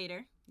check in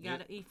later. You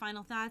got any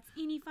final thoughts?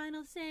 Any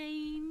final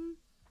saying?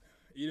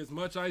 Eat as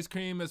much ice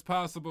cream as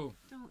possible.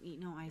 Don't eat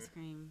no ice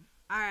cream.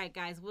 All right,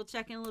 guys, we'll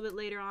check in a little bit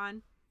later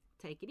on.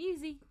 Take it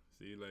easy.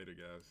 See you later,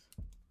 guys.